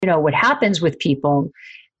What happens with people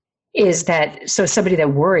is that, so somebody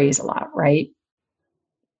that worries a lot, right?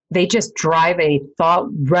 They just drive a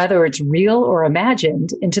thought, whether it's real or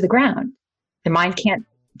imagined, into the ground. The mind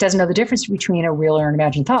doesn't know the difference between a real or an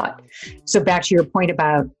imagined thought. So back to your point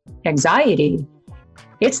about anxiety,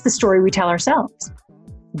 it's the story we tell ourselves.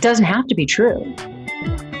 It doesn't have to be true.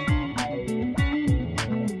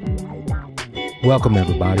 Welcome,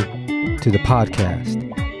 everybody, to the podcast,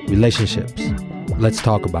 Relationships. Let's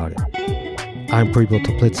talk about it. I'm Prepo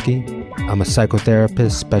Toplitsky. I'm a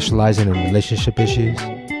psychotherapist specializing in relationship issues.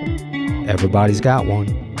 Everybody's got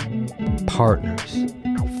one. Partners,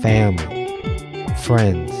 family,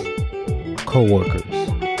 friends, co-workers,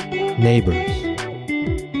 neighbors,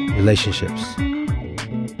 relationships.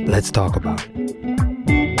 Let's talk about it.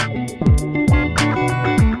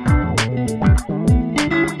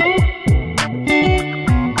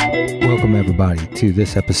 Welcome, everybody, to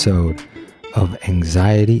this episode of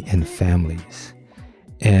Anxiety in Families.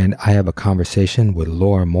 And I have a conversation with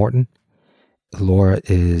Laura Morton. Laura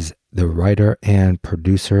is the writer and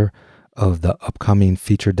producer of the upcoming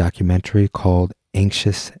feature documentary called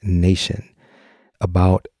Anxious Nation,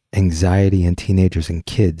 about anxiety in teenagers and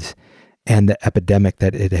kids and the epidemic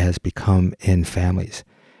that it has become in families.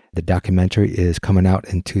 The documentary is coming out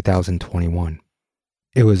in 2021.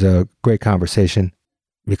 It was a great conversation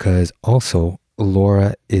because also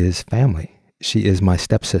Laura is family. She is my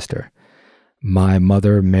stepsister. My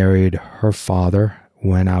mother married her father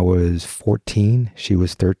when I was 14. She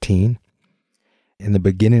was 13. In the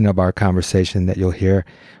beginning of our conversation that you'll hear,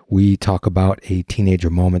 we talk about a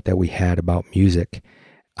teenager moment that we had about music.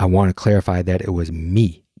 I want to clarify that it was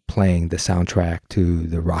me playing the soundtrack to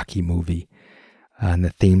the Rocky movie and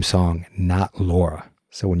the theme song, not Laura.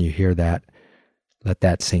 So when you hear that, let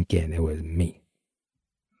that sink in. It was me.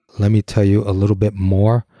 Let me tell you a little bit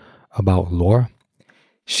more about Laura.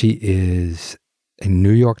 She is a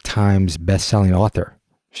New York Times best-selling author.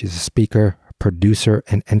 She's a speaker, producer,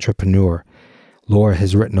 and entrepreneur. Laura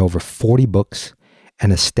has written over 40 books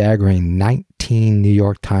and a staggering 19 New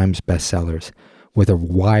York Times bestsellers with a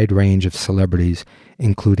wide range of celebrities,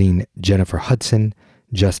 including Jennifer Hudson,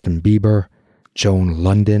 Justin Bieber, Joan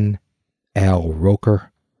London, Al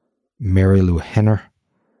Roker, Mary Lou Henner,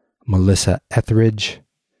 Melissa Etheridge,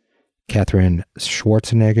 Katherine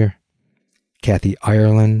Schwarzenegger, Kathy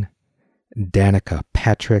Ireland, Danica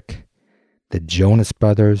Patrick, the Jonas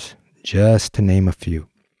Brothers, just to name a few.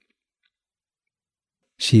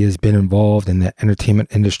 She has been involved in the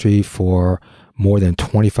entertainment industry for more than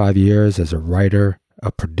 25 years as a writer,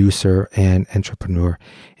 a producer, and entrepreneur,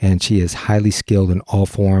 and she is highly skilled in all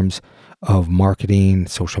forms of marketing,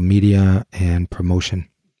 social media, and promotion.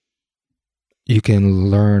 You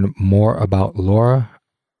can learn more about Laura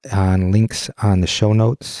on links on the show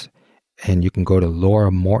notes, and you can go to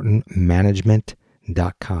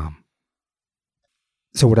lauramortonmanagement.com.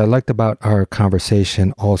 So what I liked about our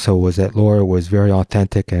conversation also was that Laura was very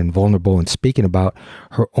authentic and vulnerable in speaking about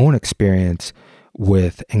her own experience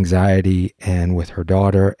with anxiety and with her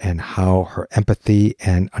daughter, and how her empathy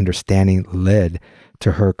and understanding led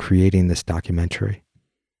to her creating this documentary.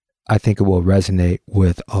 I think it will resonate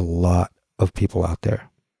with a lot of people out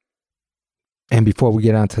there. And before we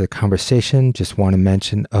get on to the conversation, just want to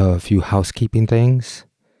mention a few housekeeping things.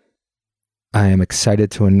 I am excited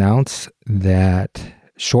to announce that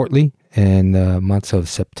shortly, in the months of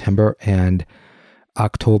September and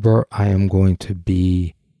October, I am going to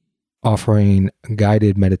be offering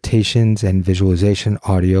guided meditations and visualization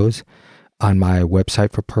audios on my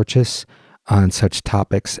website for purchase on such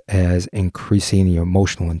topics as increasing your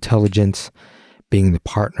emotional intelligence, being the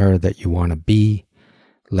partner that you want to be,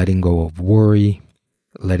 letting go of worry,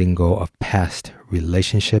 letting go of past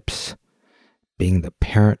relationships, being the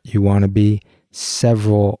parent you want to be.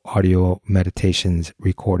 Several audio meditations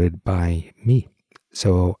recorded by me.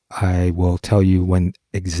 So I will tell you when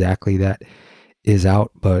exactly that is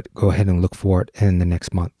out, but go ahead and look for it in the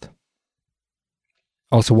next month.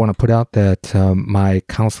 Also want to put out that my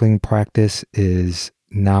counseling practice is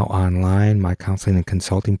now online, my counseling and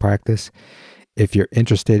consulting practice. If you're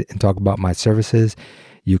interested in talking about my services,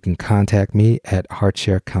 you can contact me at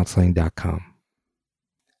heartsharecounseling.com.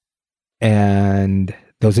 And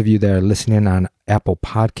those of you that are listening on Apple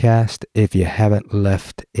Podcast, if you haven't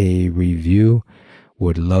left a review,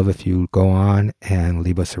 would love if you go on and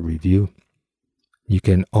leave us a review. You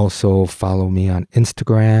can also follow me on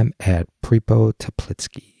Instagram at Prepo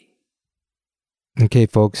Toplitsky. Okay,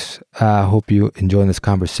 folks, I hope you enjoy this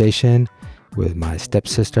conversation with my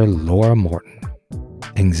stepsister, Laura Morton.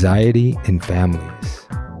 Anxiety in families.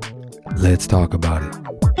 Let's talk about it.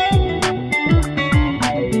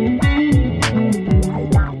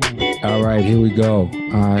 right, here we go.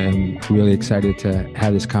 I am really excited to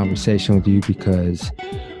have this conversation with you because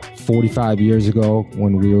 45 years ago,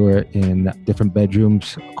 when we were in different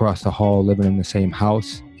bedrooms across the hall, living in the same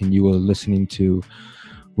house, and you were listening to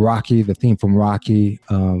Rocky, the theme from Rocky,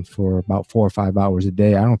 for about 4 or 5 hours a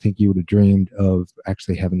day, I don't think you would have dreamed of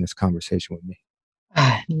actually having this conversation with me.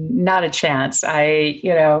 Not a chance. I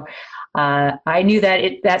knew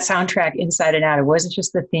that soundtrack inside and out. It wasn't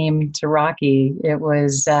just the theme to Rocky. It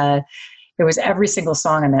was every single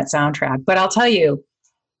song on that soundtrack. But I'll tell you,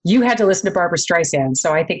 you had to listen to Barbra Streisand,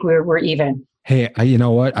 so I think we're even. Hey, you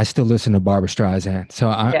know what? I still listen to Barbra Streisand, so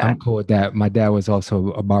I'm cool with that. My dad was also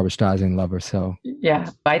a Barbra Streisand lover, so yeah,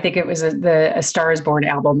 I think it was a Star Is Born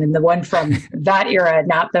album, and the one from that era,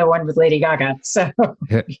 not the one with Lady Gaga. So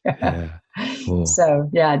yeah. Cool. So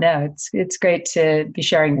no, it's great to be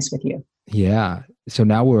sharing this with you. Yeah. So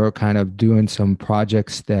now we're kind of doing some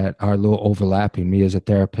projects that are a little overlapping. Me as a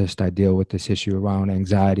therapist, I deal with this issue around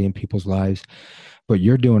anxiety in people's lives. But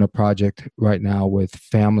you're doing a project right now with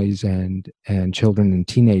families and children and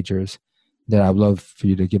teenagers that I'd love for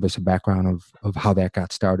you to give us a background of how that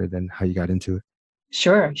got started and how you got into it.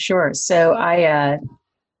 Sure. So I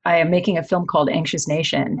am making a film called Anxious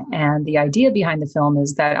Nation. And the idea behind the film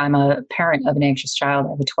is that I'm a parent of an anxious child.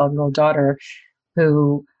 I have a 12-year-old daughter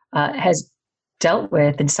who has dealt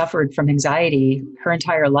with and suffered from anxiety her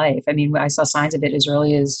entire life. I mean, I saw signs of it as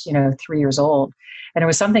early as, 3 years old. And it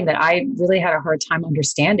was something that I really had a hard time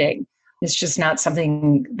understanding. It's just not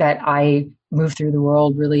something that I move through the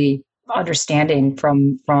world really understanding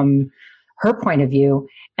from her point of view.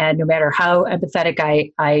 And no matter how empathetic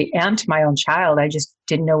I am to my own child, I just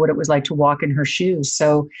didn't know what it was like to walk in her shoes.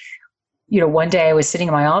 So, one day I was sitting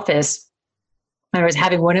in my office and I was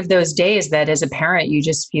having one of those days that as a parent, you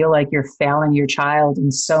just feel like you're failing your child in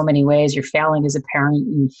so many ways. You're failing as a parent.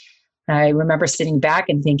 And I remember sitting back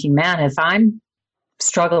and thinking, man, if I'm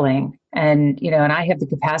struggling and I have the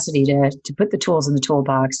capacity to put the tools in the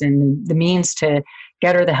toolbox and the means to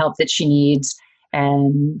get her the help that she needs,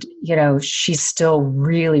 and she's still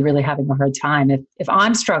really, really having a hard time. If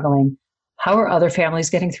I'm struggling, how are other families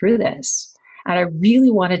getting through this? And I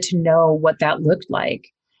really wanted to know what that looked like.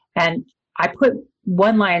 And I put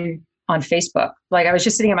one line on Facebook. Like, I was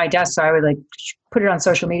just sitting at my desk, so I would put it on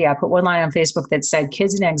social media. I put one line on Facebook that said,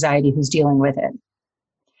 "Kids in anxiety, who's dealing with it?"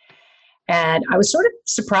 And I was sort of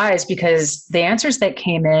surprised because the answers that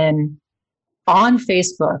came in on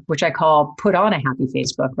Facebook, which I call put on a happy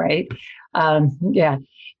Facebook, right?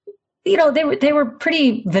 They were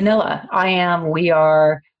pretty vanilla. I am, we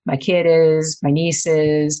are, my kid is, my niece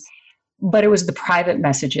is. But it was the private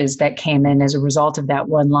messages that came in as a result of that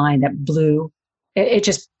one line that it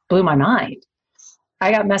just blew my mind.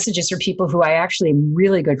 I got messages from people who I actually am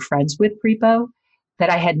really good friends with, Prepo,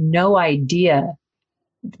 that I had no idea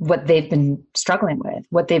what they've been struggling with,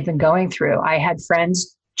 what they've been going through. I had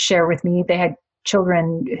friends share with me, they had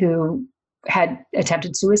children who had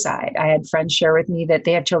attempted suicide. I had friends share with me that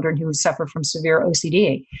they have children who suffer from severe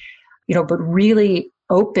OCD, but really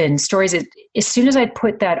open stories. As soon as I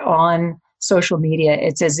put that on social media,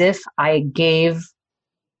 it's as if I gave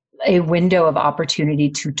a window of opportunity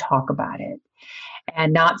to talk about it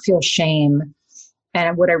and not feel shame.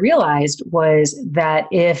 And what I realized was that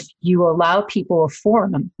if you allow people a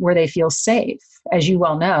forum where they feel safe, as you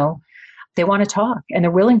well know, they want to talk and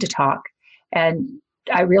they're willing to talk. And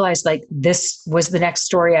I realized this was the next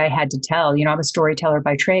story I had to tell. I'm a storyteller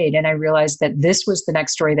by trade. And I realized that this was the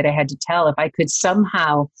next story that I had to tell. If I could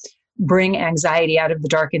somehow bring anxiety out of the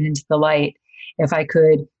dark and into the light, if I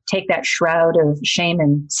could take that shroud of shame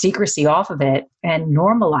and secrecy off of it and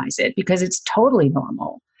normalize it, because it's totally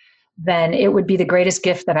normal, then it would be the greatest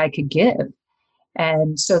gift that I could give.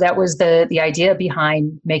 And so that was the idea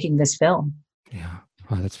behind making this film. Yeah.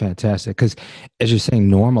 Oh, that's fantastic. Because as you're saying,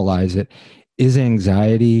 normalize it. Is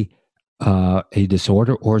anxiety a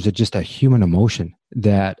disorder, or is it just a human emotion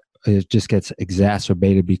that it just gets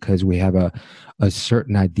exacerbated because we have a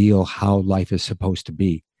certain ideal how life is supposed to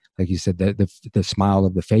be? Like you said, the smile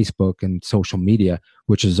of the Facebook and social media,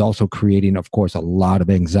 which is also creating, of course, a lot of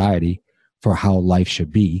anxiety for how life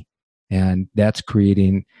should be. And that's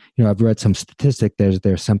creating, I've read some statistic.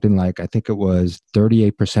 There's something like, I think it was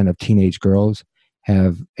 38% of teenage girls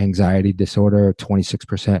have anxiety disorder,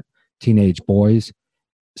 26% teenage boys.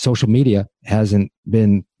 Social media hasn't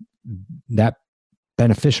been that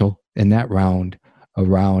beneficial in that round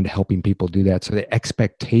around helping people do that. So the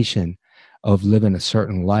expectation of living a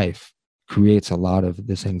certain life creates a lot of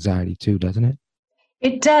this anxiety too, doesn't it?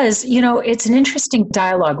 It does. It's an interesting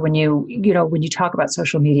dialogue when you talk about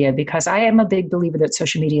social media, because I am a big believer that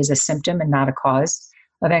social media is a symptom and not a cause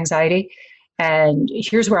of anxiety. And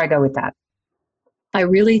here's where I go with that. I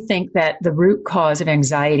really think that the root cause of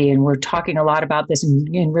anxiety, and we're talking a lot about this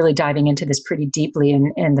and really diving into this pretty deeply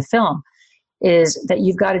in the film, is that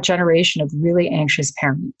you've got a generation of really anxious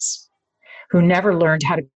parents who never learned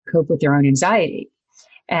how to cope with their own anxiety.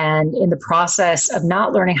 And in the process of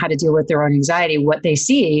not learning how to deal with their own anxiety, what they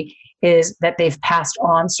see is that they've passed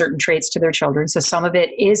on certain traits to their children. So some of it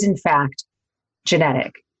is, in fact,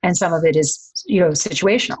 genetic, and some of it is,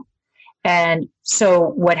 situational. And so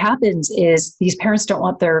what happens is these parents don't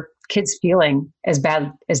want their kids feeling as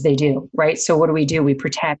bad as they do, right? So what do? We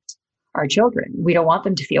protect our children. We don't want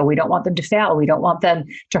them to feel. We don't want them to fail. We don't want them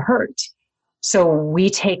to hurt. So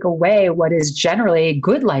we take away what is generally a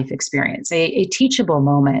good life experience, a teachable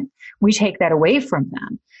moment. We take that away from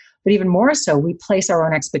them. But even more so, we place our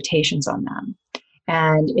own expectations on them.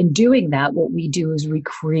 And in doing that, what we do is we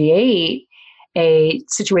create a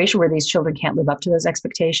situation where these children can't live up to those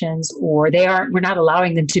expectations, or we're not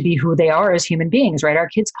allowing them to be who they are as human beings, right? Our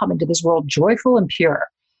kids come into this world joyful and pure.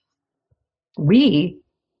 We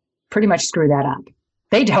pretty much screw that up.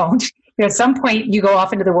 They don't. At some point you go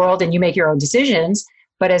off into the world and you make your own decisions,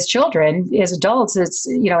 but as children, as adults, it's,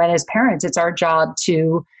 and as parents, it's our job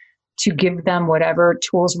to give them whatever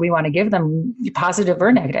tools we want to give them, positive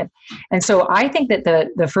or negative. And so I think that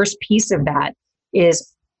the first piece of that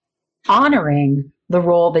is honoring the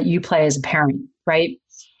role that you play as a parent, right?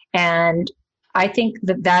 And I think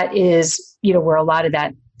that is, where a lot of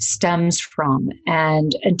that stems from.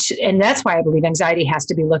 And that's why I believe anxiety has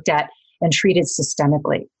to be looked at and treated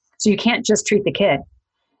systemically. So you can't just treat the kid.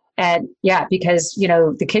 And because,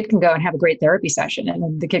 the kid can go and have a great therapy session, and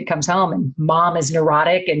then the kid comes home and mom is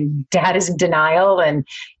neurotic and dad is in denial, and,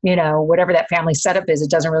 whatever that family setup is, it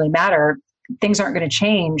doesn't really matter. Things aren't going to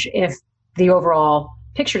change if the overall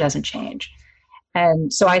picture doesn't change.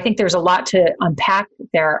 And so I think there's a lot to unpack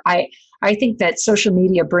there. I think that social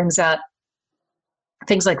media brings up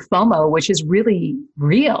things like FOMO, which is really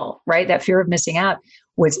real, right? That fear of missing out.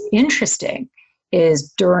 What's interesting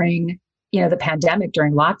is during, the pandemic,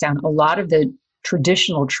 during lockdown, a lot of the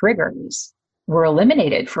traditional triggers were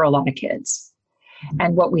eliminated for a lot of kids.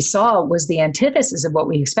 And what we saw was the antithesis of what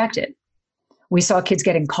we expected. We saw kids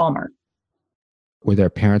getting calmer. Were their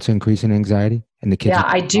parents increasing anxiety? And the kids? Yeah,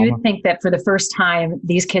 I do think that for the first time,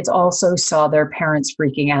 these kids also saw their parents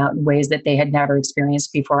freaking out in ways that they had never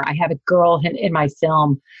experienced before. I have a girl in my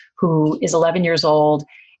film who is 11 years old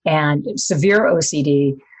and severe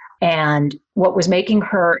OCD. And what was making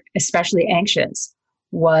her especially anxious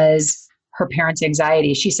was her parents'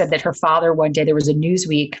 anxiety. She said that her father, one day, there was a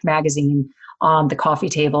Newsweek magazine on the coffee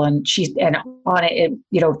table, and on it,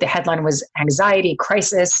 the headline was anxiety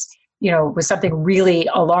crisis, was something really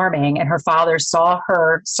alarming. And her father saw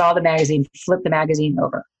the magazine, flipped the magazine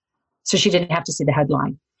over, so she didn't have to see the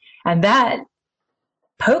headline. And that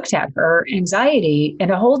poked at her anxiety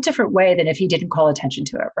in a whole different way than if he didn't call attention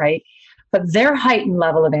to it, right? But their heightened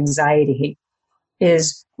level of anxiety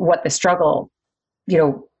is what the struggle,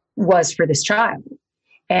 was for this child.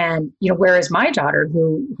 And, whereas my daughter,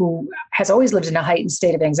 who has always lived in a heightened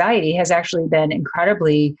state of anxiety, has actually been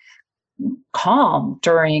incredibly calm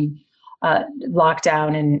during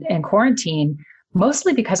lockdown and quarantine,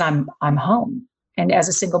 mostly because I'm home. And as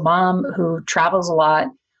a single mom who travels a lot,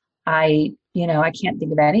 I can't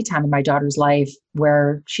think of any time in my daughter's life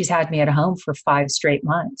where she's had me at home for 5 straight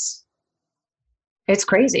months. It's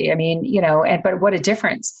crazy. I mean, but what a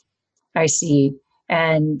difference I see.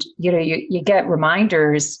 And, you get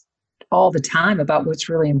reminders all the time about what's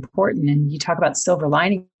really important. And you talk about silver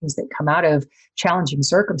linings that come out of challenging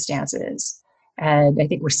circumstances. And I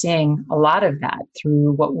think we're seeing a lot of that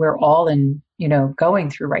through what we're all going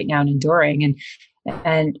through right now and enduring.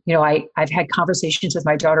 And I've had conversations with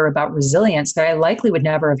my daughter about resilience that I likely would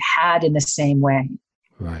never have had in the same way.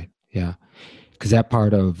 Right. Yeah. Because that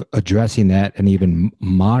part of addressing that and even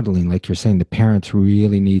modeling, like you're saying, the parents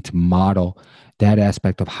really need to model that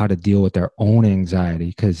aspect of how to deal with their own anxiety,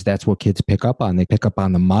 because that's what kids pick up on. They pick up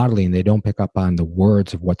on the modeling. They don't pick up on the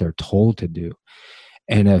words of what they're told to do.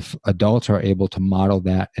 And if adults are able to model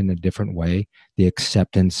that in a different way, the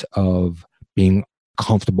acceptance of being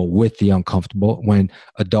comfortable with the uncomfortable, when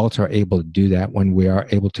adults are able to do that, when we are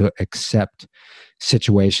able to accept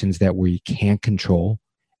situations that we can't control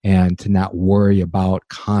and to not worry about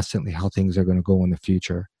constantly how things are going to go in the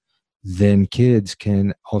future, then kids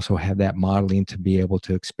can also have that modeling to be able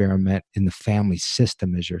to experiment in the family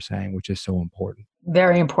system, as you're saying, which is so important.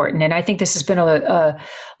 Very important. And I think this has been a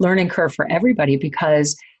learning curve for everybody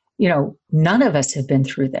because, none of us have been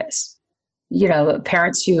through this.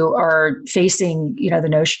 Parents who are facing, the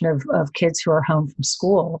notion of kids who are home from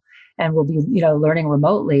school and will be, learning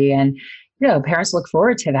remotely. And, parents look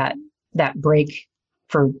forward to that break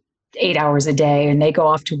for 8 hours a day, and they go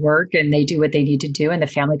off to work and they do what they need to do, and the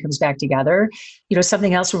family comes back together.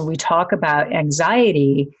 Something else when we talk about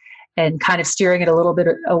anxiety and kind of steering it a little bit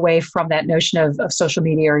away from that notion of social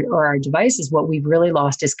media or our devices, what we've really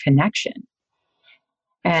lost is connection.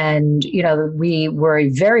 And, we were a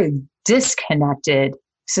very disconnected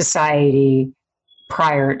society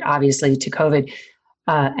prior, obviously, to COVID,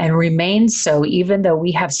 and remains so, even though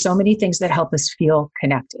we have so many things that help us feel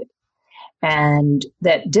connected. And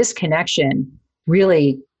that disconnection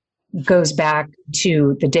really goes back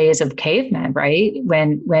to the days of cavemen, right?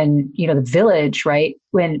 When the village, right?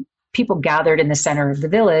 When people gathered in the center of the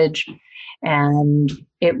village and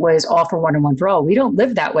it was all for one and one for all. We don't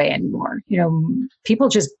live that way anymore. People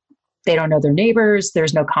they don't know their neighbors.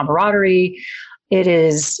 There's no camaraderie. It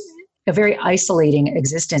is a very isolating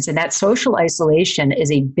existence. And that social isolation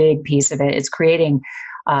is a big piece of it. It's creating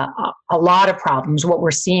a lot of problems. What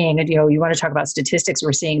we're seeing, and you want to talk about statistics,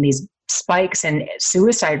 we're seeing these spikes in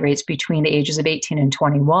suicide rates between the ages of 18 and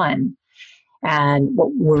 21. And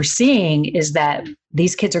what we're seeing is that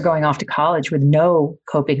these kids are going off to college with no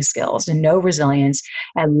coping skills and no resilience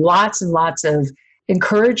and lots of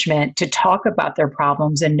encouragement to talk about their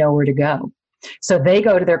problems and know where to go. So they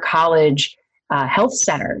go to their college health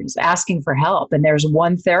centers asking for help. And there's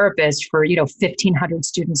one therapist for, 1,500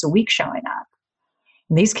 students a week showing up.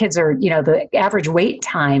 And these kids are, the average wait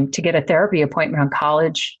time to get a therapy appointment on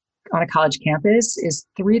a college campus is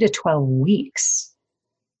 3 to 12 weeks.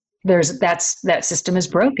 That system is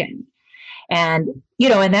broken. And,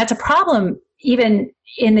 and that's a problem even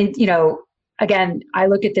in the, again, I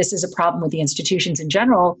look at this as a problem with the institutions in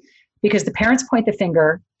general, because the parents point the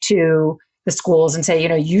finger to the schools and say,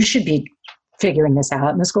 you should be figuring this out.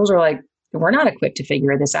 And the schools are like, we're not equipped to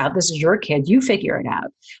figure this out. This is your kid. You figure it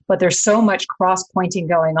out. But there's so much cross-pointing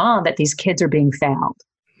going on that these kids are being failed.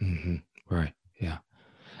 Mm-hmm. Right. Yeah.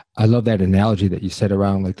 I love that analogy that you said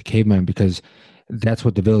around like the caveman, because that's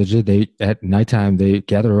what the village did. At nighttime, they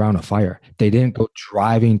gathered around a fire. They didn't go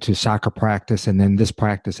driving to soccer practice and then this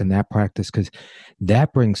practice and that practice, because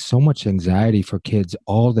that brings so much anxiety for kids,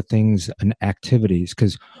 all the things and activities.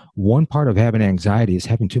 Because one part of having anxiety is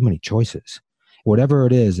having too many choices. Whatever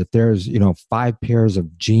it is, if there's, 5 pairs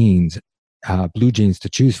of jeans, blue jeans to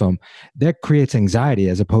choose from, that creates anxiety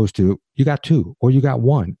as opposed to you got 2 or you got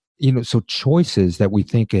 1. So choices that we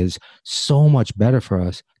think is so much better for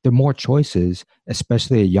us, the more choices,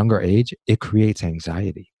 especially at a younger age, it creates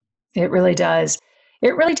anxiety. It really does.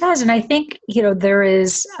 It really does. And I think, there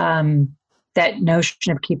is that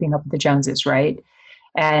notion of keeping up with the Joneses, right?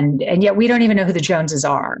 And yet we don't even know who the Joneses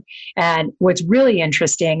are. And what's really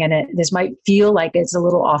interesting, and this might feel like it's a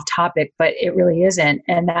little off topic, but it really isn't.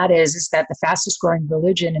 And that is that the fastest growing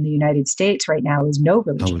religion in the United States right now is no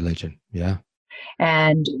religion. No religion. Yeah.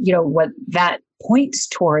 And, what that points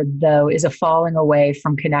toward, though, is a falling away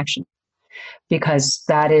from connection, because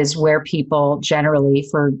that is where people generally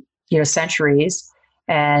for, centuries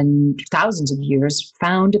and thousands of years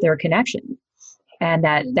found their connection. And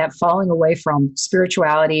that falling away from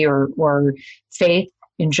spirituality or faith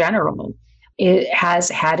in general, it has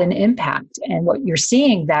had an impact. And what you're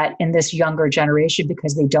seeing that in this younger generation,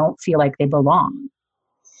 because they don't feel like they belong.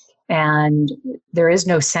 And there is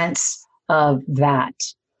no sense of that.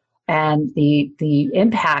 And the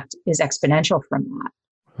impact is exponential from that.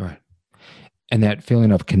 Right. And that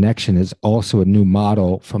feeling of connection is also a new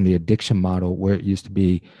model from the addiction model, where it used to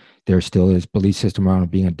be, there still is belief system around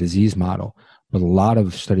it being a disease model. But a lot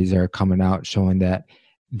of studies are coming out showing that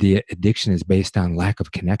the addiction is based on lack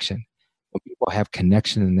of connection. When people have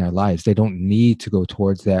connection in their lives, they don't need to go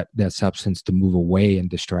towards that substance to move away in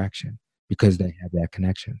distraction because they have that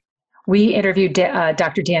connection. We interviewed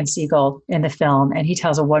Dr. Dan Siegel in the film, and he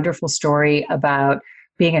tells a wonderful story about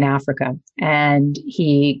being in Africa. And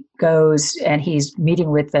he goes and he's meeting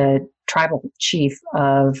with the tribal chief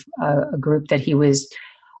of a group that he was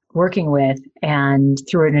working with. And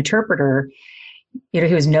through an interpreter, he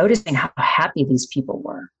was noticing how happy these people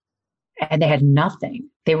were. And they had nothing.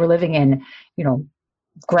 They were living in,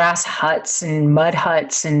 grass huts and mud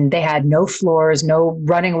huts, and they had no floors, no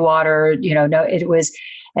running water,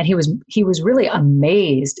 and he was really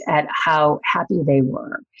amazed at how happy they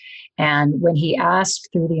were. And when he asked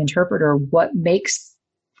through the interpreter what makes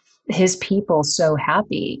his people so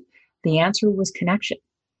happy, the answer was connection.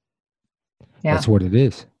 Yeah. That's what it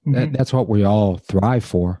is. Mm-hmm. That's what we all thrive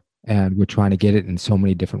for. And we're trying to get it in so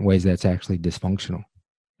many different ways that's actually dysfunctional.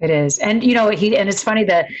 It is. And, and it's funny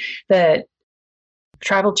that the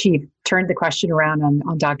tribal chief turned the question around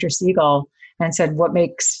on Dr. Siegel and said, what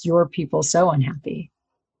makes your people so unhappy?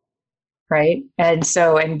 right? And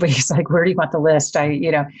so, and he's like, where do you want the list?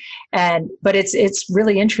 But it's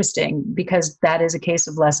really interesting because that is a case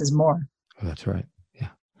of less is more. Oh, that's right. Yeah.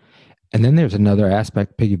 And then there's another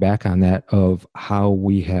aspect, piggyback on that, of how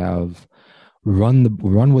we have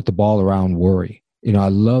run with the ball around worry. I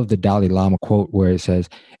love the Dalai Lama quote where it says,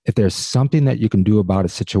 if there's something that you can do about a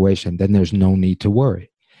situation, then there's no need to worry.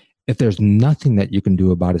 If there's nothing that you can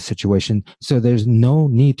do about a situation, so there's no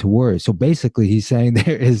need to worry. So basically he's saying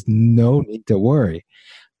there is no need to worry,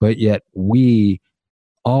 but yet we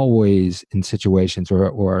always in situations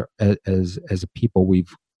or as a people,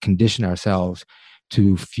 we've conditioned ourselves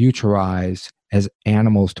to futurize as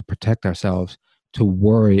animals to protect ourselves, to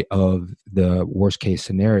worry of the worst case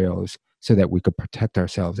scenarios so that we could protect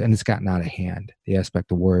ourselves. And it's gotten out of hand, the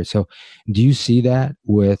aspect of worry. So do you see that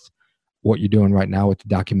with what you're doing right now with the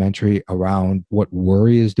documentary around what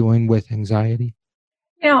worry is doing with anxiety?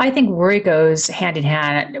 I think worry goes hand in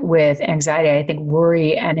hand with anxiety. I think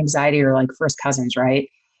worry and anxiety are like first cousins, right?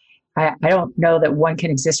 I don't know that one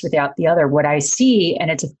can exist without the other. What I see,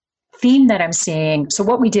 and it's a theme that I'm seeing. So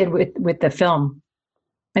what we did with the film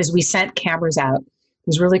is we sent cameras out.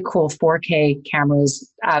 These really cool 4K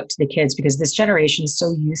cameras out to the kids because this generation is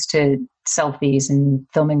so used to selfies and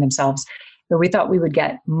filming themselves that we thought we would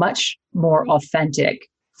get much more authentic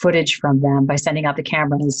footage from them by sending out the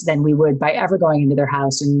cameras than we would by ever going into their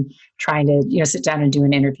house and trying to, sit down and do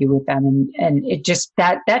an interview with them. And it just,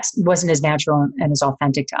 that wasn't as natural and as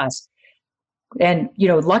authentic to us. And,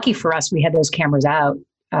 lucky for us, we had those cameras out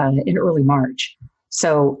in early March.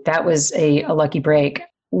 So that was a lucky break.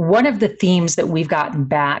 One of the themes that we've gotten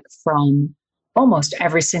back from almost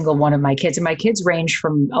every single one of my kids, and my kids range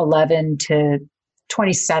from 11 to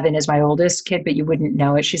 27 is my oldest kid, but you wouldn't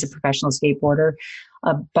know it. She's a professional skateboarder.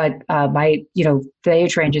 But the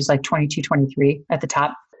age range is like 22, 23 at the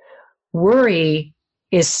top. Worry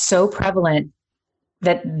is so prevalent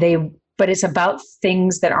but it's about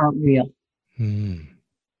things that aren't real.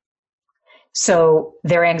 So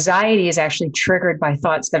their anxiety is actually triggered by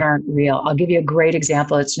thoughts that aren't real. I'll give you a great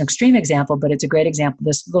example. It's an extreme example, but it's a great example.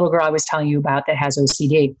 This little girl I was telling you about that has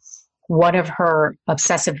OCD, one of her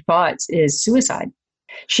obsessive thoughts is suicide.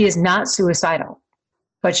 She is not suicidal,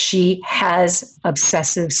 but she has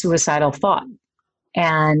obsessive suicidal thought.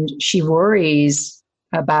 And she worries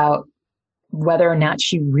about whether or not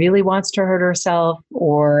she really wants to hurt herself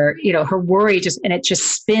or, her worry it just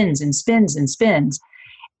spins and spins and spins.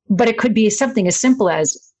 But it could be something as simple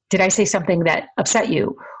as, did I say something that upset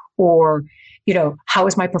you? Or, how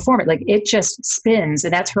is my performance? Like it just spins,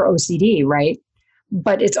 and that's her OCD, right?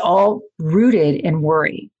 But it's all rooted in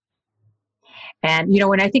worry. And,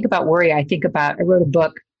 when I think about worry, I wrote a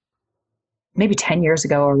book maybe 10 years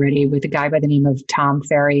ago already with a guy by the name of Tom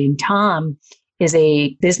Ferry. And Tom is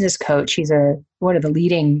a business coach. He's one of the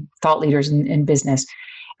leading thought leaders in business.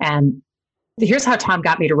 And here's how Tom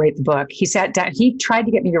got me to write the book. He sat down, he tried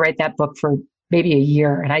to get me to write that book for maybe a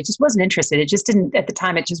year, and I just wasn't interested. It just didn't, at the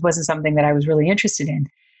time, it just wasn't something that I was really interested in.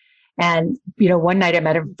 And, one night I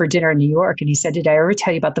met him for dinner in New York, and he said, did I ever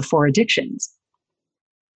tell you about the 4 addictions?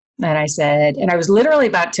 And I said, and I was literally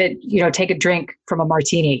about to, take a drink from a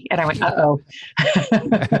martini. And I went, uh-oh.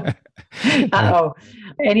 Uh-oh.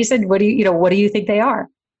 And he said, what do you think they are?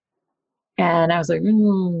 And I was like, I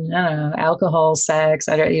don't know, alcohol, sex,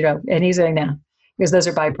 and he's saying, no, because those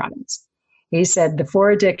are byproducts. He said, the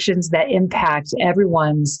 4 addictions that impact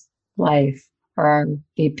everyone's life are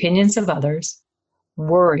the opinions of others,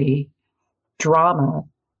 worry, drama.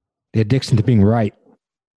 The addiction to being right.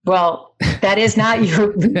 Well, that is not,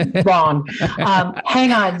 you're wrong.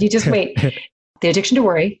 Hang on, you just wait. The addiction to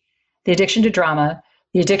worry, the addiction to drama,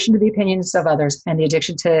 the addiction to the opinions of others, and the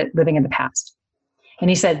addiction to living in the past. And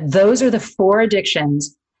he said, those are the 4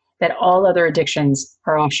 addictions that all other addictions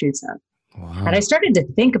are offshoots of. Wow. And I started to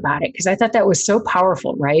think about it because I thought that was so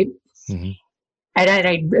powerful, right? Mm-hmm. And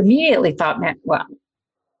I immediately thought, man, well,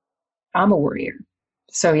 I'm a worrier.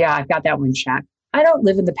 So yeah, I've got that one checked. I don't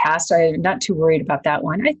live in the past. I'm not too worried about that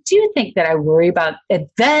one. I do think that I worry about it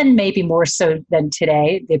then, maybe more so than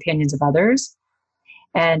today, the opinions of others.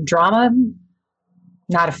 And drama,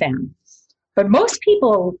 not a fan. But most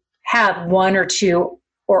people have 1 or 2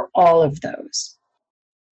 or all of those.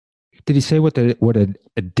 Did he say what an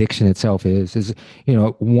addiction itself is? Is,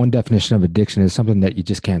 one definition of addiction is something that you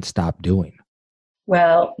just can't stop doing.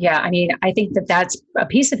 Well, yeah. I mean, I think that that's a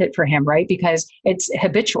piece of it for him, right? Because it's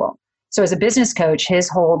habitual. So as a business coach, his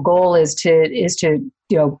whole goal is to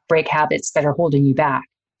break habits that are holding you back.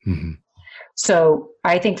 Mm-hmm. So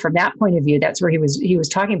I think from that point of view, that's where he was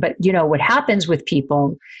talking. But what happens with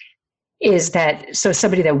people is that, so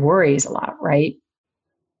somebody that worries a lot, right?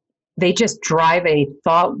 They just drive a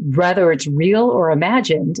thought, whether it's real or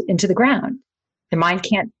imagined, into the ground. The mind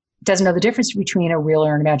doesn't know the difference between a real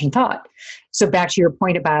or an imagined thought. So back to your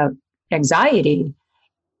point about anxiety,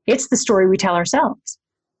 it's the story we tell ourselves.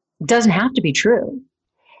 It doesn't have to be true.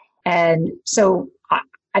 And so,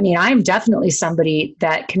 I'm definitely somebody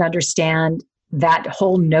that can understand that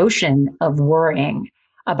whole notion of worrying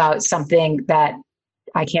about something that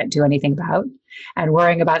I can't do anything about and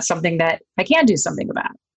worrying about something that I can do something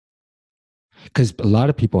about. Because a lot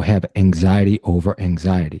of people have anxiety over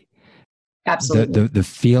anxiety. Absolutely. The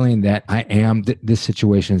feeling that this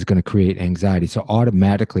situation is going to create anxiety. So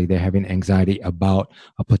automatically they're having anxiety about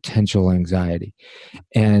a potential anxiety.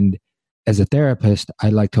 And as a therapist, I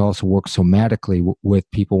like to also work somatically with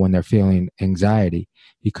people when they're feeling anxiety,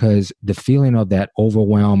 because the feeling of that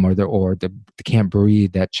overwhelm or they can't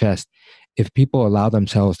breathe, that chest, if people allow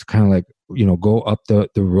themselves to kind of like, go up the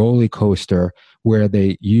roller coaster where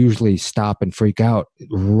they usually stop and freak out,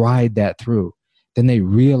 ride that through, then they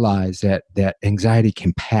realize that anxiety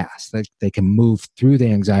can pass. That they can move through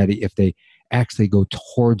the anxiety if they actually go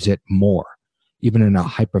towards it more, even in a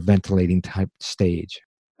hyperventilating type stage.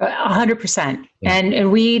 100%. Yeah.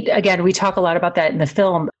 And we talk a lot about that in the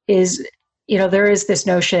film is, there is this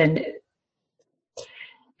notion,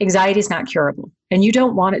 anxiety is not curable and you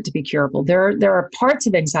don't want it to be curable. There are parts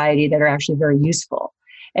of anxiety that are actually very useful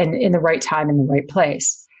and in the right time, in the right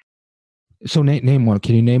place. So name one.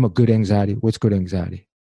 Can you name a good anxiety? What's good anxiety?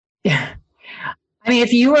 Yeah.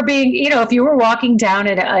 If you were walking down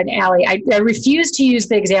an alley, I refuse to use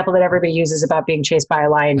the example that everybody uses about being chased by a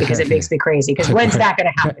lion because it makes me crazy. Because when's that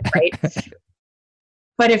going to happen, right?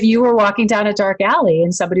 But if you were walking down a dark alley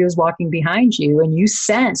and somebody was walking behind you and you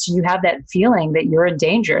have that feeling that you're in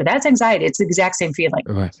danger, that's anxiety. It's the exact same feeling.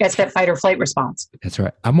 Right. That's that fight or flight response. That's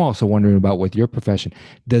right. I'm also wondering about with your profession,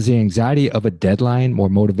 does the anxiety of a deadline or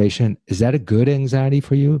motivation, is that a good anxiety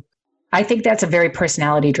for you? I think that's a very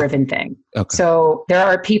personality-driven thing. Okay. So there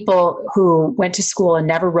are people who went to school and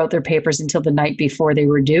never wrote their papers until the night before they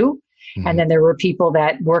were due. Mm-hmm. And then there were people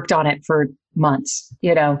that worked on it for months.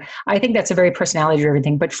 I think that's a very personality-driven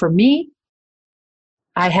thing. But for me,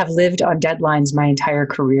 I have lived on deadlines my entire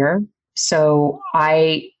career. So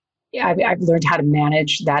I've learned how to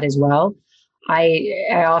manage that as well.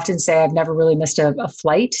 I often say I've never really missed a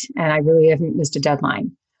flight, and I really haven't missed a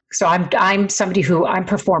deadline. So I'm somebody who I'm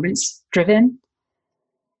performance driven.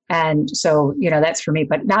 And so, that's for me,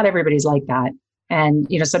 but not everybody's like that. And,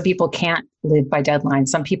 some people can't live by deadlines.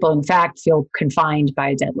 Some people, in fact, feel confined by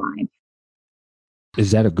a deadline.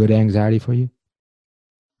 Is that a good anxiety for you?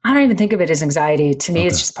 I don't even think of it as anxiety. To me,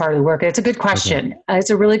 It's just part of the work. It's a good question. Okay. It's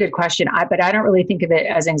a really good question. But I don't really think of it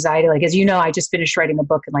as anxiety. Like, as you know, I just finished writing a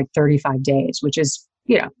book in like 35 days, which is,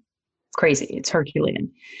 crazy. It's Herculean.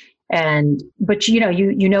 But you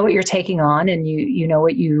know what you're taking on, and you know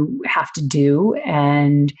what you have to do.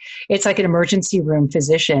 And it's like an emergency room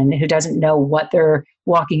physician who doesn't know what they're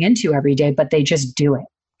walking into every day, but they just do it.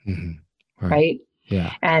 Mm-hmm. Right.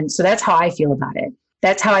 Yeah. And so that's how I feel about it.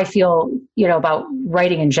 That's how I feel, about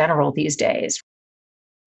writing in general these days.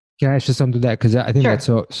 Can I ask you something to that? Because I think Sure.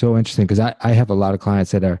 That's so interesting, because I have a lot of clients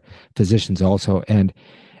that are physicians also. And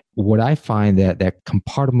what I find that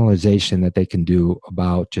compartmentalization that they can do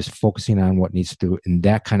about just focusing on what needs to do in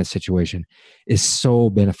that kind of situation is so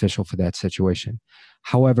beneficial for that situation.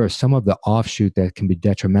 However, some of the offshoot that can be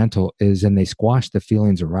detrimental is then they squash the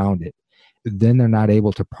feelings around it. Then they're not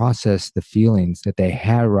able to process the feelings that they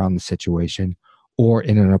had around the situation, or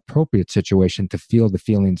in an appropriate situation to feel the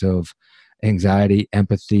feelings of anxiety,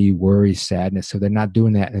 empathy, worry, sadness. So they're not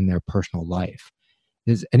doing that in their personal life.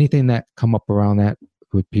 Is anything that come up around that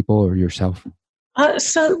with people or yourself?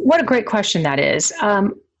 So what a great question that is.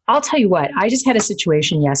 I'll tell you what, I just had a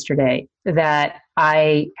situation yesterday that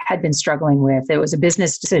I had been struggling with. It was a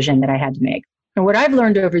business decision that I had to make. And what I've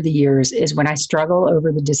learned over the years is when I struggle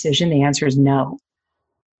over the decision, the answer is no.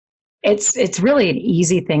 It's really an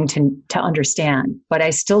easy thing to understand, but I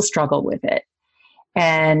still struggle with it.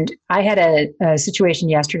 And I had a situation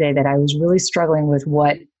yesterday that I was really struggling with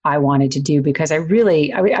what I wanted to do, because I really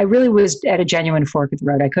was at a genuine fork of the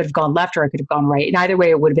road. I could have gone left or I could have gone right. And either way,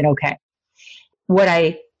 it would have been okay. What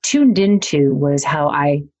I tuned into was how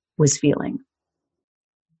I was feeling.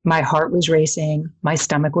 My heart was racing. My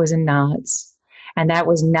stomach was in knots. And that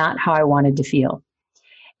was not how I wanted to feel.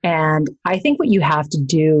 And I think what you have to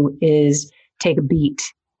do is take a beat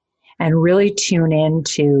and really tune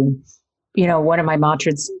into, one of my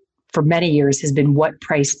mantras for many years has been, what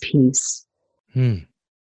price peace?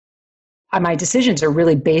 My decisions are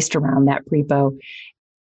really based around that, Prepo.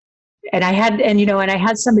 And I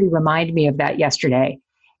had somebody remind me of that yesterday.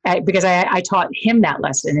 because I taught him that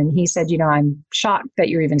lesson. And he said, I'm shocked that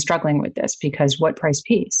you're even struggling with this, because what price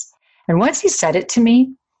peace? And once he said it to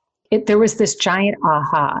me, there was this giant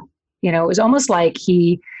aha. It was almost like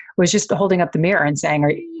he was just holding up the mirror and saying,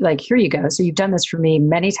 here you go. So you've done this for me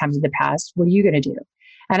many times in the past. What are you going to do?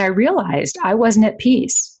 And I realized I wasn't at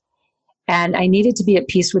peace, and I needed to be at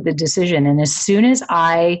peace with the decision. And as soon as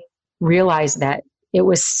I realized that, it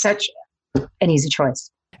was such an easy choice.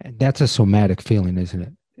 And that's a somatic feeling, isn't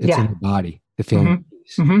it? It's in the body, the feeling of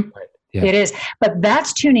peace. Mm-hmm. Right. Yeah. It is. But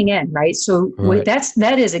that's tuning in, right? So that's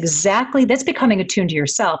becoming attuned to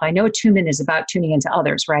yourself. I know attunement is about tuning into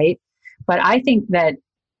others, right? But I think that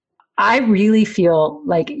I really feel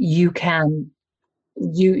like you could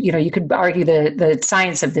argue the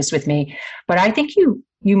science of this with me, but I think you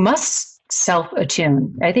must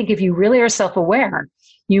self-attune. I think if you really are self-aware,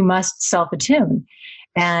 you must self-attune.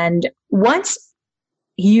 And once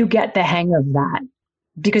you get the hang of that,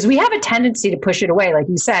 because we have a tendency to push it away, like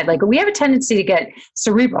you said, like we have a tendency to get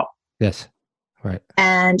cerebral. Yes. Right.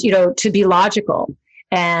 And, to be logical.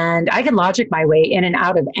 And I can logic my way in and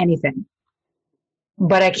out of anything,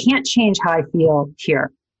 but I can't change how I feel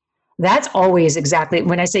here. That's always exactly,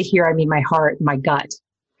 when I say here, I mean my heart, my gut.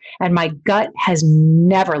 And my gut has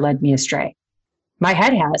never led me astray. My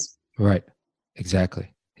head has. Right.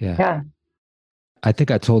 Exactly. Yeah. Yeah. I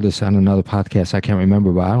think I told this on another podcast. I can't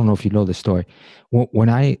remember, but I don't know if you know the story. When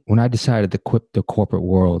I decided to quit the corporate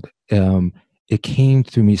world, it came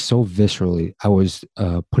through me so viscerally. I was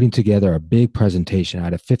putting together a big presentation. I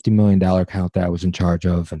had a $50 million account that I was in charge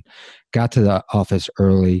of, and got to the office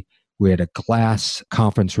early. We had a glass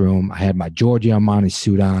conference room. I had my Giorgio Armani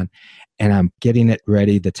suit on, and I'm getting it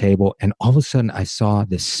ready, the table. And all of a sudden I saw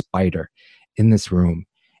this spider in this room.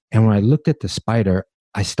 And when I looked at the spider,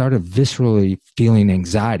 I started viscerally feeling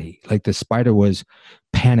anxiety, like the spider was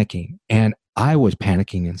panicking, and I was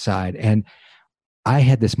panicking inside. And I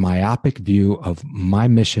had this myopic view of my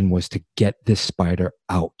mission was to get this spider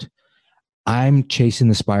out. I'm chasing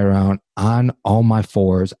the spider around on all my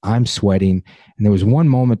fours. I'm sweating. And there was one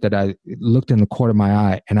moment that I looked in the corner of my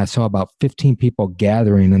eye, and I saw about 15 people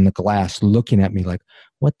gathering in the glass looking at me like,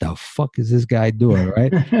 what the fuck is this guy doing,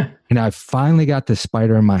 right? And I finally got the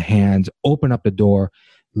spider in my hands, opened up the door,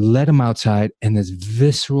 let him outside, and this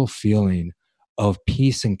visceral feeling of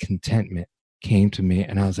peace and contentment came to me.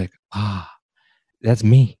 And I was like, that's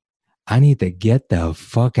me. I need to get the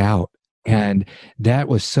fuck out. And that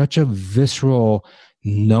was such a visceral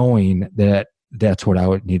knowing that that's what I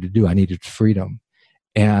would need to do. I needed freedom.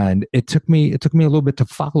 And it took me a little bit to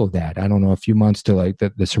follow that. I don't know, a few months to like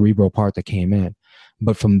the cerebral part that came in.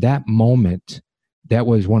 But from that moment, that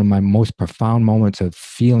was one of my most profound moments of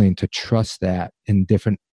feeling to trust that in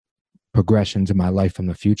different progressions in my life from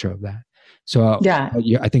the future of that. So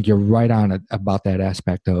I think you're right on about that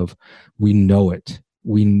aspect of we know it.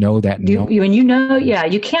 We know that. You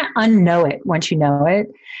can't unknow it once you know it.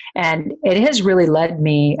 And it has really led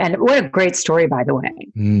me, and what a great story, by the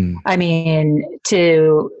way. I mean,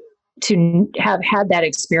 to have had that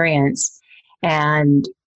experience and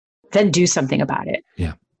then do something about it.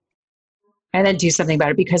 Yeah. And then do something about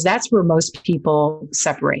it, because that's where most people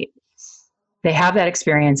separate. They have that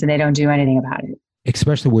experience and they don't do anything about it.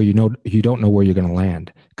 Especially where you don't know where you're going to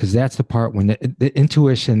land, because that's the part when the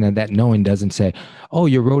intuition and that knowing doesn't say, oh,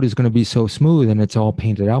 your road is going to be so smooth and it's all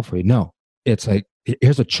painted out for you. No, it's like,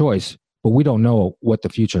 here's a choice, but we don't know what the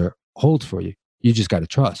future holds for you. You just got to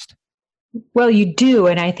trust. Well, you do.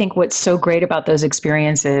 And I think what's so great about those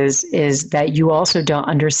experiences is that you also don't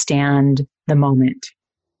understand the moment.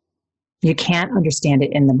 You can't understand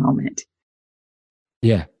it in the moment.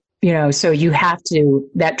 Yeah. So you have to,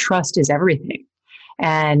 that trust is everything.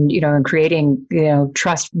 And, in creating,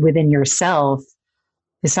 trust within yourself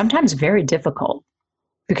is sometimes very difficult,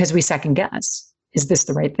 because we second guess. Is this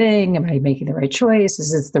the right thing? Am I making the right choice?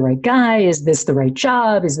 Is this the right guy? Is this the right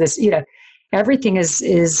job? Is this, everything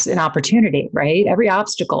is an opportunity, right? Every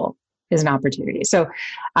obstacle is an opportunity. So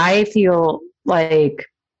I feel like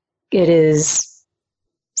it is,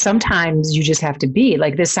 sometimes you just have to be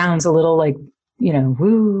like, this sounds a little like,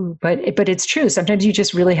 woo, but it's true. Sometimes you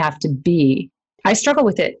just really have to be. I struggle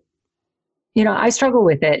with it.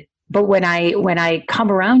 But when I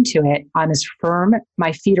come around to it, I'm as firm,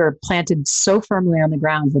 my feet are planted so firmly on the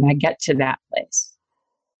ground when I get to that place.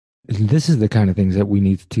 This is the kind of things that we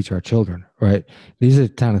need to teach our children, right? These are the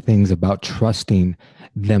kind of things about trusting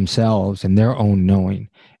themselves and their own knowing.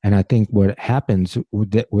 And I think what happens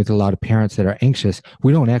with a lot of parents that are anxious,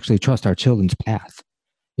 we don't actually trust our children's path.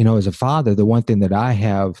 As a father, the one thing that I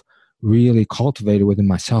have really cultivated within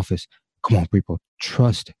myself is, come on, people,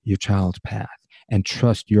 trust your child's path and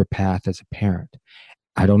trust your path as a parent.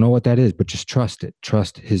 I don't know what that is, but just trust it.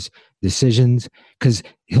 Trust his decisions, because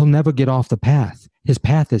he'll never get off the path. His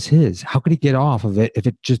path is his. How could he get off of it if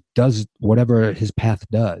it just does whatever his path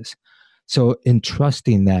does? So in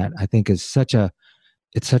trusting that, I think it's such a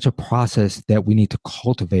process that we need to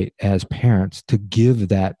cultivate as parents, to give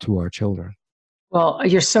that to our children. Well,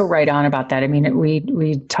 you're so right on about that. I mean,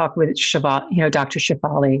 we talk with Dr.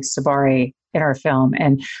 Shefali Sabari in our film,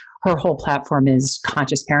 and her whole platform is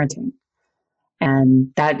conscious parenting.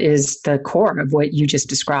 And that is the core of what you just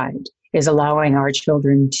described, is allowing our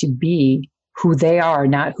children to be who they are,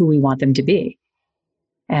 not who we want them to be.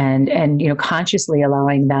 And consciously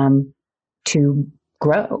allowing them to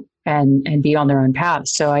grow and be on their own path.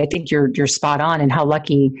 So I think you're spot on, and how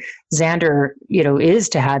lucky Xander, is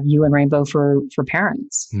to have you and Rainbow for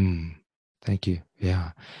parents. Thank you.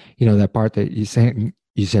 Yeah. That part that you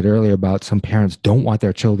said earlier about some parents don't want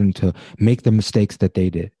their children to make the mistakes that they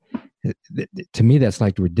did. To me, that's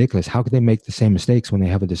like ridiculous. How could they make the same mistakes when they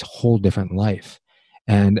have this whole different life?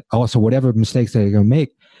 And also, whatever mistakes they're going to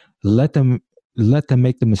make, let them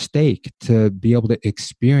make the mistake, to be able to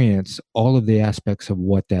experience all of the aspects of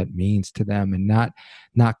what that means to them, and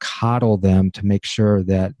not coddle them to make sure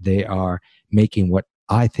that they are making what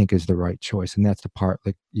I think is the right choice. And that's the part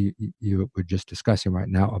like you were just discussing right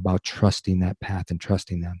now, about trusting that path and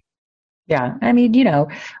trusting them. Yeah. I mean,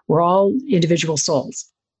 we're all individual souls.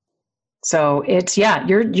 So it's,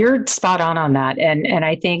 you're spot on that. And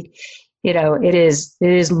I think, it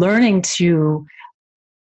is learning to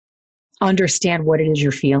understand what it is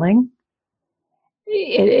you're feeling.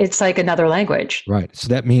 It's like another language. Right. So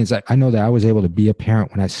that means I know that I was able to be a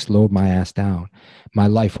parent when I slowed my ass down. My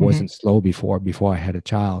life wasn't slow before I had a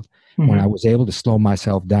child. When I was able to slow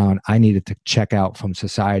myself down, I needed to check out from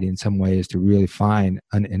society in some ways to really find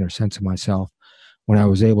an inner sense of myself. When I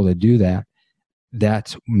was able to do that,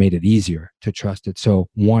 that's made it easier to trust it. So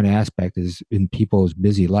one aspect is, in people's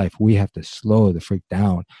busy life, we have to slow the freak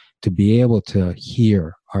down to be able to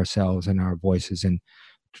hear ourselves and our voices, and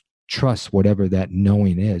trust whatever that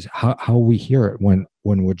knowing is. How we hear it when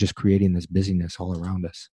we're just creating this busyness all around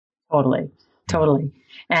us. Totally.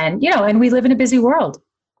 And, and we live in a busy world.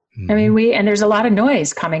 I mean, and there's a lot of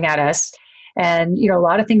noise coming at us, and, a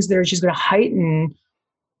lot of things that are just going to heighten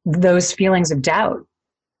those feelings of doubt.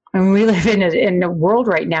 I mean, we live in a world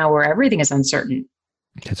right now where everything is uncertain.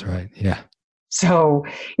 That's right. Yeah. So,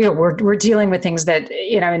 we're dealing with things that,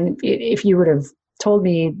 and if you would have told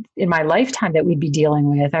me in my lifetime that we'd be dealing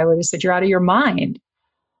with, I would have said, you're out of your mind.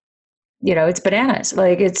 It's bananas.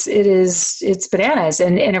 Like it's bananas.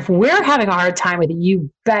 And if we're having a hard time with it,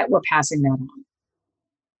 you bet we're passing that on.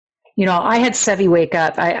 I had Sevi wake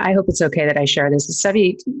up. I hope it's okay that I share this.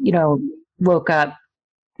 Sevi, woke up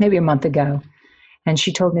maybe a month ago, and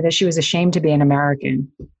she told me that she was ashamed to be an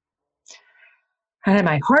American. And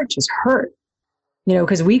my heart just hurt,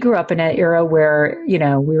 because we grew up in an era where, we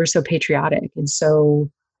were so patriotic and so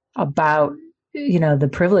about, the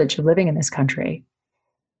privilege of living in this country.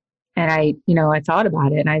 And I thought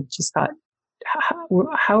about it, and I just thought,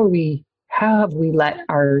 how have we let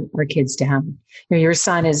our kids down? Your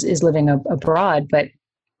son is living abroad, but,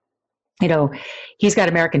 he's got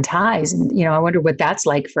American ties, and, I wonder what that's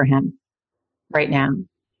like for him right now,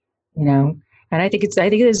 and I think it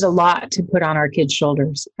is a lot to put on our kids'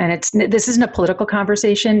 shoulders. And this isn't a political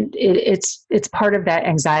conversation. It's part of that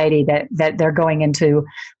anxiety that they're going into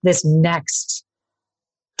this next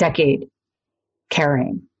decade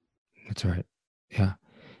carrying. That's right. Yeah.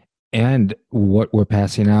 And what we're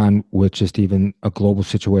passing on with just even a global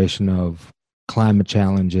situation of climate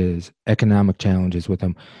challenges, economic challenges with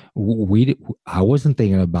them. I wasn't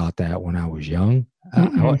thinking about that when I was young.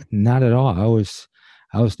 Not at all.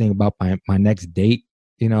 I was thinking about my next date,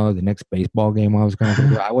 the next baseball game I was going to go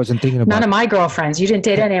to. I wasn't thinking about... None of my girlfriends. You didn't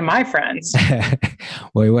date any of my friends.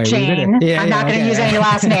 Wait. Jane. I'm not going to use any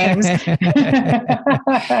last names.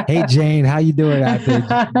 Hey, Jane, how you doing out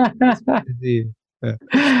there?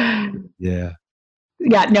 Yeah.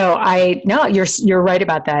 Yeah, no, you're right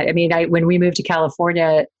about that. I mean, when we moved to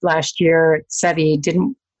California last year, Sevi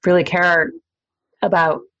didn't really care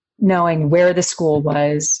about knowing where the school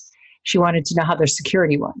was. She wanted to know how their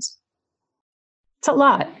security was. It's a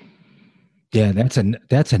lot. Yeah, that's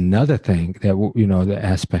another thing that, the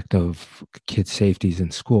aspect of kids' safeties in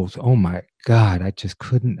schools. Oh my God, I just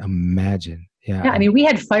couldn't imagine. Yeah. I mean, we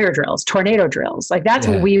had fire drills, tornado drills. Like that's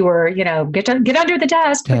what we were, get under the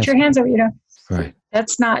desk, put your hands over, Right.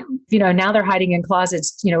 That's not, now they're hiding in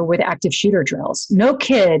closets, with active shooter drills. No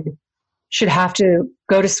kid should have to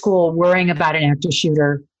go to school worrying about an active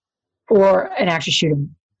shooter or an active shooter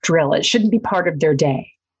drill. It shouldn't be part of their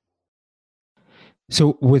day.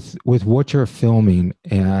 So with what you're filming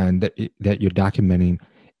and that you're documenting,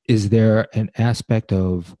 is there an aspect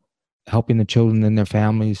of helping the children and their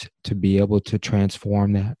families to be able to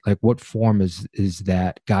transform that? Like what form is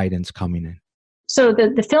that guidance coming in? So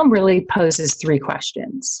the film really poses three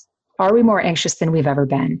questions. Are we more anxious than we've ever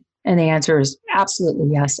been? And the answer is absolutely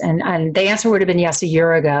yes. And the answer would have been yes a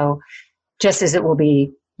year ago, just as it will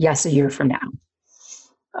be yes a year from now.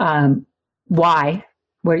 Why?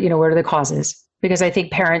 What are the causes? Because I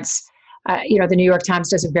think parents, the New York Times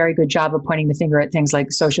does a very good job of pointing the finger at things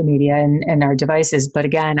like social media and our devices. But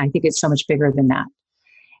again, I think it's so much bigger than that.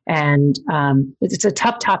 And it's a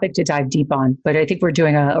tough topic to dive deep on, but I think we're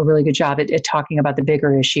doing a really good job at talking about the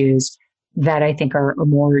bigger issues that I think are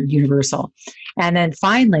more universal. And then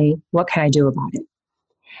finally, what can I do about it?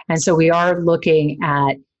 And so we are looking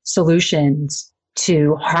at solutions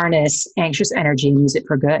to harness anxious energy and use it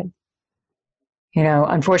for good.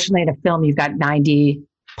 Unfortunately, in a film, you've got 90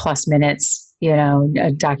 plus minutes.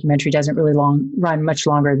 A documentary doesn't really run much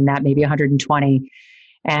longer than that, maybe 120.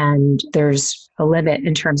 And there's a limit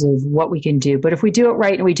in terms of what we can do. But if we do it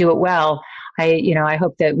right and we do it well, I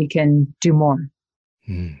hope that we can do more.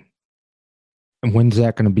 Mm. And when's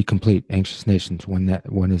that going to be complete? Anxious Nations.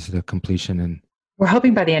 When is the completion? And we're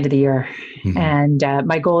hoping by the end of the year. Mm-hmm. And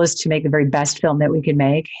my goal is to make the very best film that we can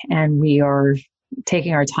make. And we are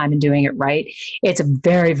taking our time and doing it right. It's a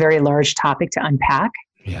very, very large topic to unpack.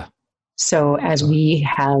 Yeah. So as we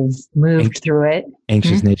have moved through it.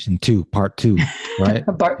 Anxious Nation 2, part 2, right?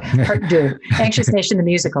 part 2. Anxious Nation, the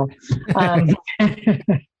musical. We're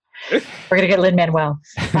going to get Lin-Manuel.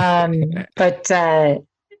 But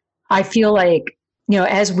I feel like,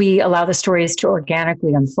 as we allow the stories to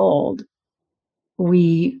organically unfold,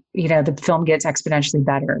 the film gets exponentially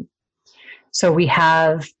better. So we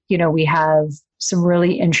have some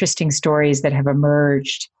really interesting stories that have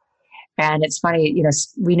emerged. And it's funny,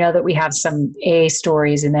 we know that we have some A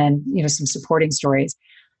stories and then, some supporting stories,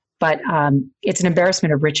 but it's an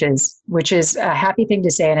embarrassment of riches, which is a happy thing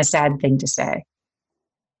to say and a sad thing to say,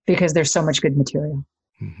 because there's so much good material.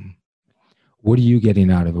 Mm-hmm. What are you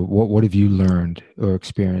getting out of it? What have you learned or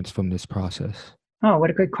experienced from this process? Oh, what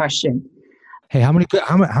a good question. Hey, how many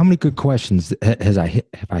good questions have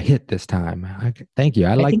I hit this time? Thank you.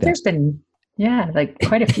 I like think that. There's been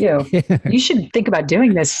quite a few. Yeah. You should think about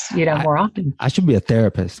doing this, more often. I should be a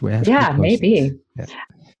therapist. Maybe. Yeah.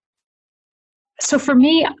 So for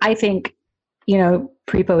me, I think,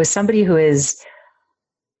 Prepo is somebody who is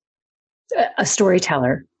a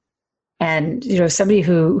storyteller and, somebody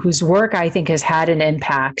whose work I think has had an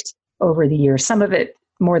impact over the years, some of it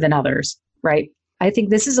more than others, right? I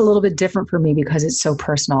think this is a little bit different for me because it's so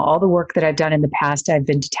personal. All the work that I've done in the past, I've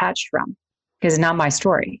been detached from because it's not my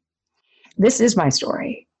story. This is my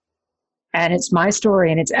story. And it's my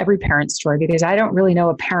story and it's every parent's story because I don't really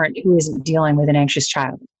know a parent who isn't dealing with an anxious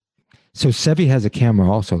child. So Sevi has a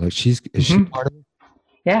camera also. Like is she part of it?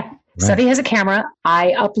 Yeah. Right. Sevi has a camera.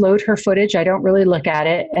 I upload her footage. I don't really look at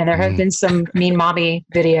it. And there have been some mean mommy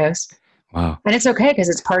videos. Wow. And it's okay because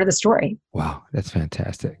it's part of the story. Wow. That's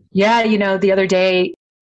fantastic. Yeah. The other day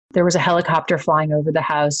there was a helicopter flying over the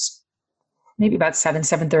house, maybe about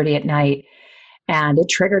 7:30 at night. And it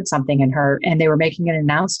triggered something in her. And they were making an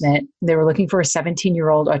announcement. They were looking for a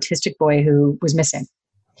 17-year-old autistic boy who was missing.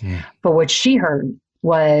 Yeah. But what she heard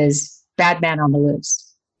was bad man on the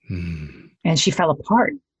loose. And she fell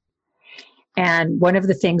apart. And one of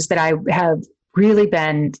the things that I have really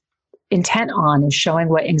been intent on is showing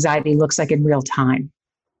what anxiety looks like in real time.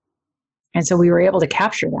 And so we were able to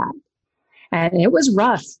capture that. And it was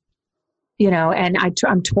rough, and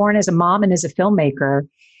I'm torn as a mom and as a filmmaker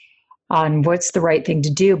on what's the right thing to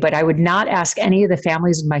do. But I would not ask any of the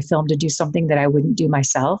families of my film to do something that I wouldn't do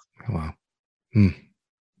myself. Wow.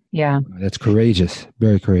 Yeah. That's courageous.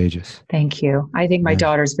 Very courageous. Thank you. I think my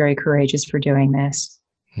daughter's very courageous for doing this.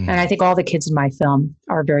 And I think all the kids in my film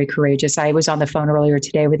are very courageous. I was on the phone earlier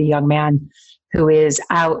today with a young man who is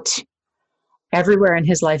out everywhere in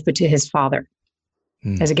his life but to his father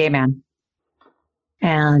as a gay man.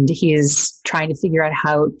 And he is trying to figure out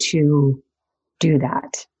how to do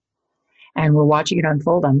that. And we're watching it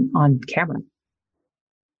unfold on camera.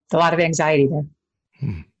 A lot of anxiety there.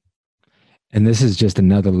 And this is just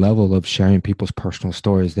another level of sharing people's personal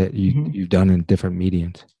stories that you've done in different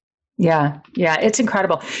mediums. Yeah. It's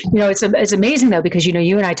incredible. It's amazing though, because,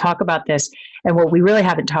 you and I talk about this and what we really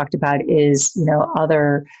haven't talked about is,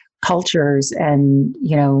 other cultures and,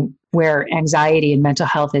 where anxiety and mental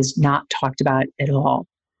health is not talked about at all,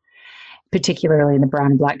 particularly in the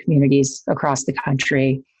brown and Black communities across the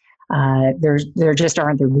country. There just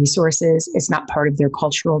aren't the resources. It's not part of their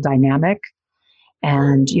cultural dynamic.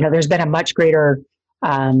 And, there's been a much greater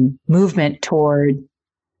movement toward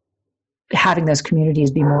having those communities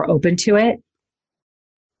be more open to it.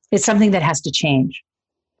 It's something that has to change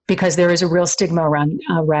because there is a real stigma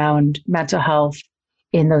around mental health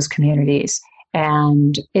in those communities.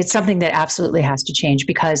 And it's something that absolutely has to change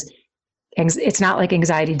because it's not like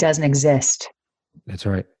anxiety doesn't exist. That's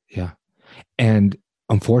right. Yeah. And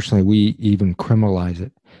unfortunately, we even criminalize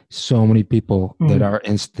it. So many people that are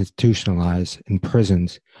institutionalized in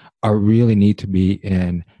prisons really need to be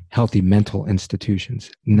in healthy mental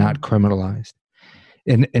institutions, not criminalized.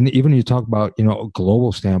 And even you talk about, a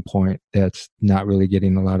global standpoint that's not really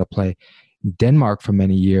getting a lot of play. Denmark for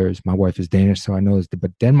many years, my wife is Danish, so I know this,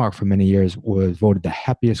 but Denmark for many years was voted the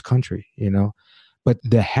happiest country, but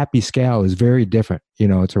the happy scale is very different.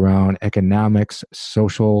 It's around economics,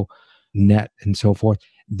 social net, and so forth.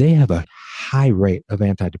 They have a high rate of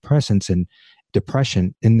antidepressants and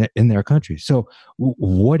depression in their country. So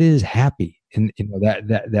what is happy in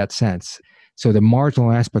that sense? So the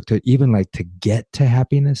marginal aspect to even like to get to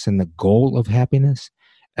happiness and the goal of happiness,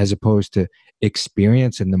 as opposed to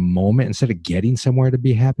experience in the moment, instead of getting somewhere to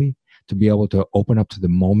be happy, to be able to open up to the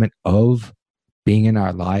moment of being in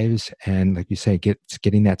our lives. And like you say,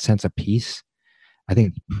 getting that sense of peace. I think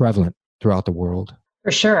it's prevalent throughout the world.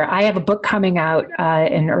 For sure. I have a book coming out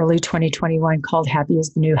in early 2021 called Happy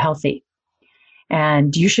is the New Healthy.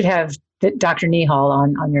 And you should have Dr. Nihal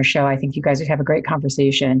on your show. I think you guys would have a great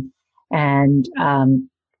conversation. And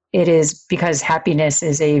it is because happiness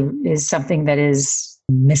is something that is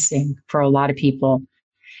missing for a lot of people.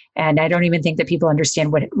 And I don't even think that people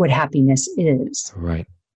understand what happiness is. Right.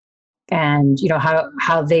 And,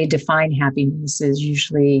 how they define happiness is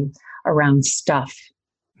usually around stuff.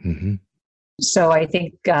 Mm-hmm. So I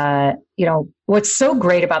think, what's so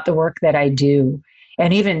great about the work that I do,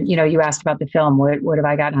 and even, you asked about the film, what have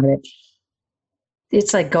I gotten out of it?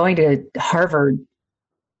 It's like going to Harvard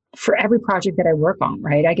for every project that I work on,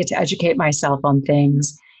 right? I get to educate myself on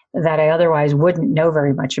things that I otherwise wouldn't know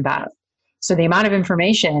very much about. So the amount of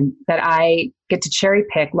information that I get to cherry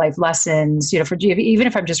pick, life lessons, even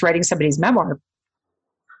if I'm just writing somebody's memoir,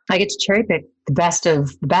 I get to cherry pick the best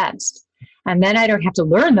of the best. And then I don't have to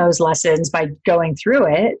learn those lessons by going through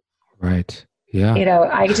it. Right. Yeah.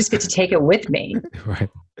 I just get to take it with me. Right.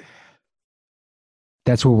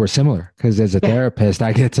 That's where we're similar, because as a therapist,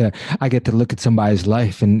 I get to look at somebody's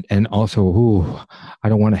life and also, I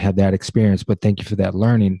don't want to have that experience, but thank you for that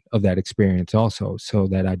learning of that experience also, so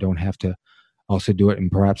that I don't have to also do it.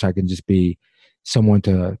 And perhaps I can just be someone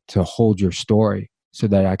to hold your story so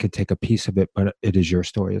that I could take a piece of it, but it is your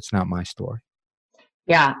story. It's not my story.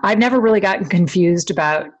 Yeah. I've never really gotten confused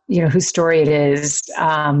about, whose story it is.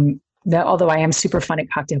 Although I am super fun at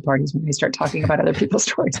cocktail parties when we start talking about other people's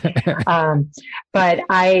stories. But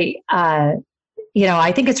I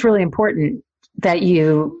think it's really important that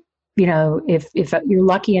if you're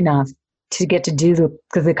lucky enough to get to do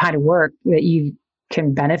the kind of work that you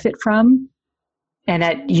can benefit from, and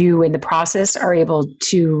that you in the process are able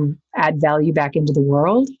to add value back into the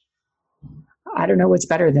world, I don't know what's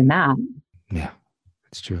better than that. Yeah,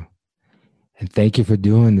 it's true. And thank you for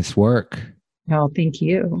doing this work. Oh, thank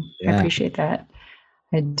you. Yeah. I appreciate that.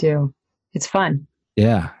 I do. It's fun.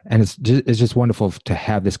 Yeah. And it's just wonderful to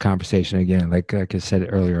have this conversation again. Like I said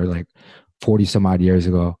earlier, like 40 some odd years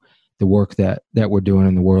ago, the work that we're doing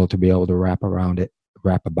in the world, to be able to rap about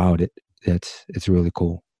it. It's really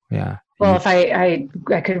cool. Yeah. Well, if I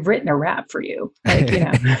could have written a rap for you, like,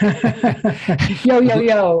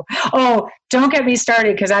 yo. Oh, don't get me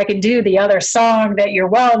started, because I can do the other song that you're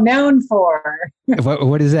well known for.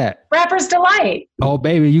 What is that? Rapper's Delight. Oh,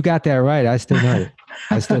 baby, you got that right. I still know it.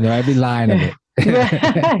 I still know every line of it.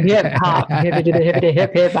 Hip hop,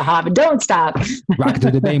 hip hop, don't stop. Rock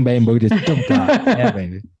to the bang bang booty, don't stop. Yeah,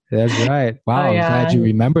 baby. That's right. Wow, I'm glad you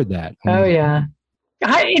remembered that. Oh yeah.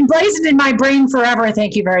 Emblazoned in my brain forever.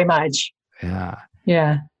 Thank you very much. Yeah.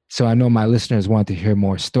 Yeah. So I know my listeners want to hear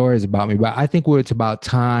more stories about me, but I think it's about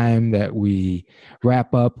time that we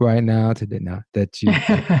wrap up right now that you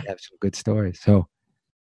have some good stories. So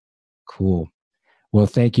cool. Well,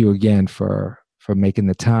 thank you again for making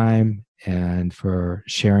the time and for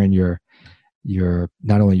sharing your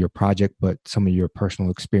not only your project, but some of your personal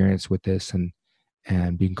experience with this, and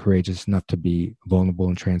being courageous enough to be vulnerable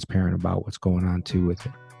and transparent about what's going on too with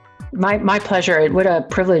it. My pleasure. What a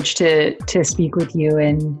privilege to speak with you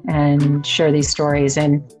and share these stories.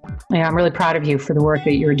 And I'm really proud of you for the work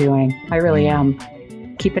that you're doing. I really am.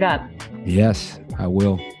 Keep it up. Yes, I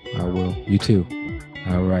will. You too.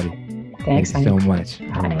 All righty. Thanks so much.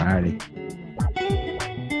 Bye. All righty.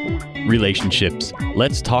 Relationships.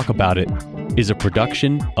 Let's talk about it. is a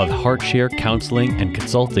production of HeartShare Counseling and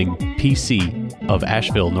Consulting, PC, of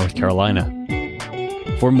Asheville, North Carolina.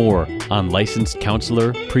 For more on licensed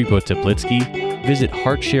counselor Prepo Teplitsky, visit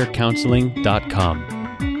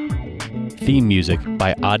heartsharecounseling.com. Theme music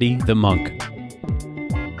by Adi the Monk.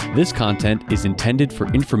 This content is intended for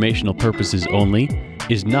informational purposes only,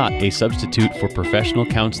 is not a substitute for professional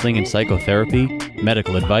counseling and psychotherapy,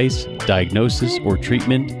 medical advice, diagnosis, or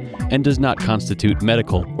treatment, and does not constitute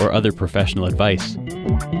medical or other professional advice.